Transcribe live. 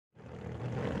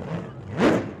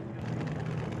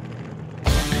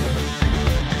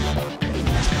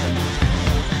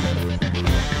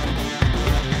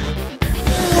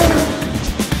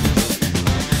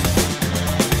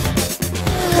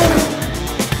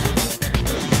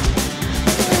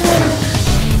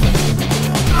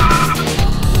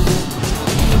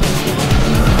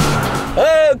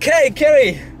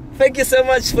thank you so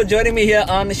much for joining me here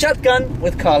on Shotgun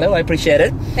with Carlo. I appreciate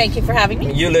it. Thank you for having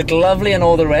me. You look lovely in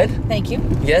all the red. Thank you.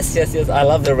 Yes. I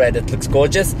love the red. It looks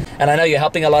gorgeous. And I know you're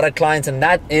helping a lot of clients, and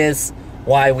that is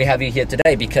why we have you here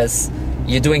today, because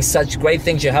you're doing such great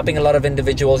things. You're helping a lot of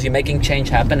individuals. You're making change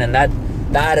happen, and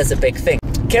that is a big thing.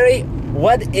 Kerry,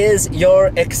 what is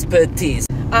your expertise?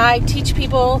 I teach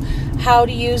people how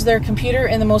to use their computer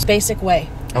in the most basic way.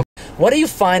 Okay. What do you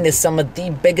find is some of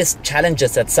the biggest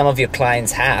challenges that some of your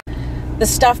clients have? The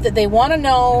stuff that they want to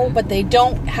know, but they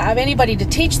don't have anybody to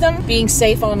teach them. Being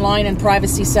safe online and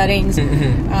privacy settings.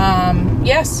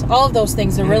 Yes, all of those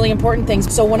things are really important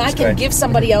things. So when I can give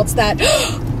somebody else that,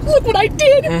 look what I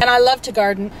did! And I love to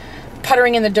garden.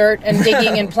 Puttering in the dirt and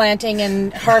digging and planting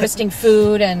and harvesting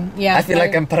food, and yeah. I feel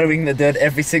like I'm puttering the dirt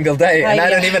every single day, and I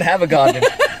don't even have a garden.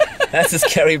 That's the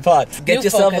scary part. Get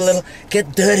yourself a little,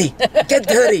 get dirty.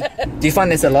 Do you find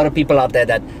there's a lot of people out there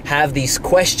that have these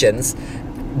questions,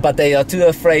 but they are too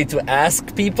afraid to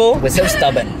ask people? We're so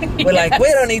stubborn. We're like, we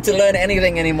don't need to learn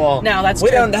anything anymore. No, that's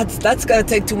true. That's gonna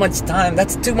take too much time.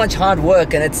 That's too much hard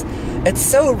work, and it's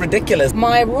so ridiculous.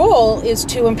 My role is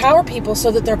to empower people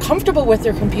so that they're comfortable with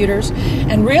their computers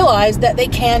and realize that they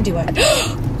can do it.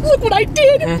 Look what I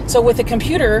did! So with a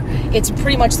computer, it's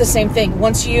pretty much the same thing.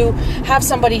 Once you have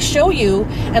somebody show you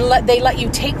and they let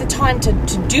you take the time to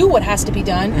do what has to be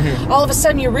done, all of a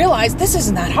sudden you realize this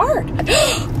isn't that hard.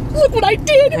 Look what I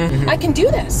did! I can do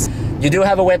this. You do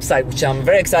have a website, which I'm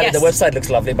very excited. Yes. The website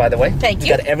looks lovely, by the way. Thank you.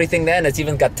 You've got everything there, and it's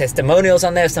even got testimonials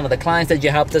on there, some of the clients that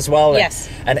you helped as well. Yes.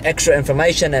 And extra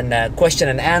information and question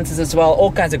and answers as well.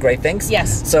 All kinds of great things.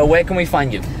 Yes. So where can we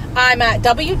find you? I'm at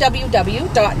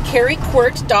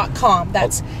www.kerryquirt.com.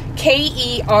 That's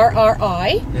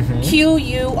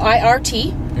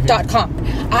KERRIQUIRT.com.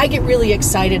 I get really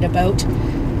excited about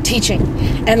teaching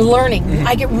and learning.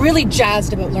 I get really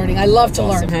jazzed about learning. I love to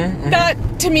learn. That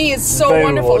to me is so Very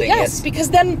wonderful. rewarding, Yes,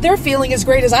 because then they're feeling as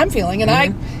great as I'm feeling, and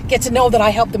I get to know that I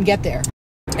helped them get there.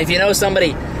 If you know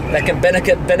somebody that can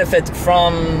benefit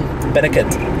from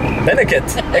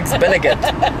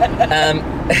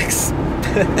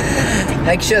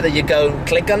make sure that you go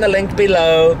click on the link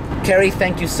below. Kerry,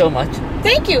 thank you so much.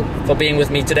 Thank you for being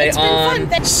with me today. It's been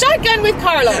fun. Shotgun with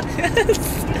Carlo.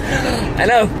 I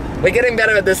know. We're getting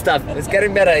better at this stuff. It's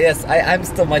getting better, yes. I'm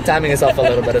still, my timing is off a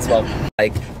little bit as well.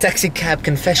 Like taxi cab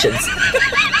confessions.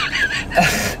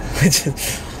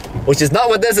 which is not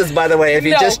what this is, by the way, if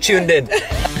you just tuned in.